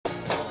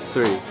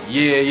3.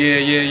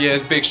 Yeah.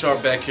 It's Big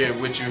Sharp back here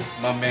with you.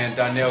 My man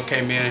Donelle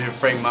came in here,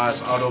 Frank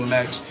Myers, Auto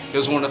Max. He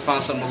was wanting to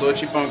find something a little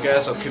cheaper on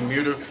gas, a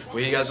commuter,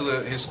 where he has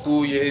his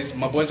school year.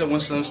 My boy's at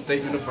Winston-Salem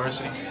State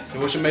University. Hey,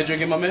 what's your major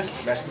again, my man?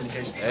 Mass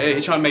communication. Hey,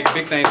 he's trying to make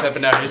big things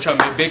happen out here. He's trying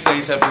to make big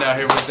things happen out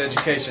here with his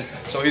education.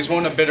 So he's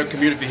wanting a better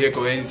commuter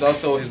vehicle, and he's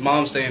also, his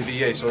mom's staying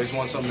VA, so he's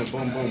wanting something to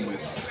boom with.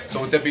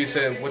 So with that being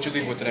said, what you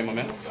leave with today, my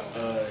man?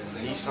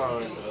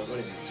 Nissan, what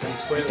is it,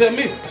 2012? You tell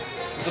me.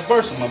 It's a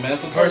Versa, my man.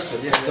 It's a Versa.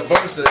 Yeah. It's a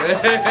Versa.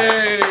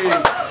 Hey,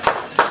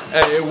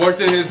 it worked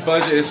in his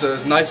budget. It's a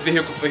nice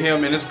vehicle for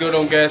him, and it's good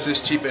on gas.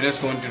 It's cheap, and it's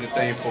going to do the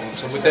thing for him.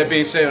 So with that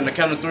being said, on the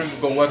count of 3, we're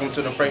going to welcome him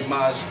to the Frank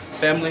Myers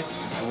family,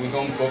 and we're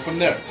going to go from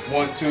there.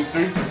 1, 2,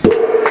 3.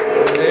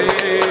 Hey.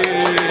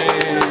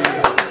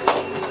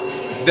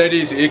 That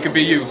easy. It could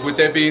be you. With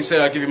that being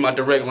said, I'll give you my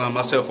direct line,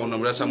 my cell phone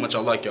number. That's how much I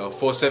like y'all.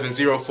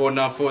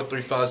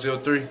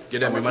 470-494-3503.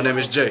 Get at me. My name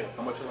is Jay.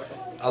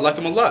 I like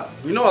him a lot.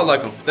 You know I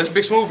like him. That's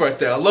Big Smooth right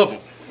there. I love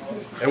him.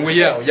 And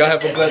we out. Y'all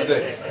have a blessed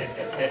day.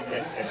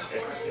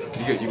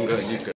 You good. You can go. You good.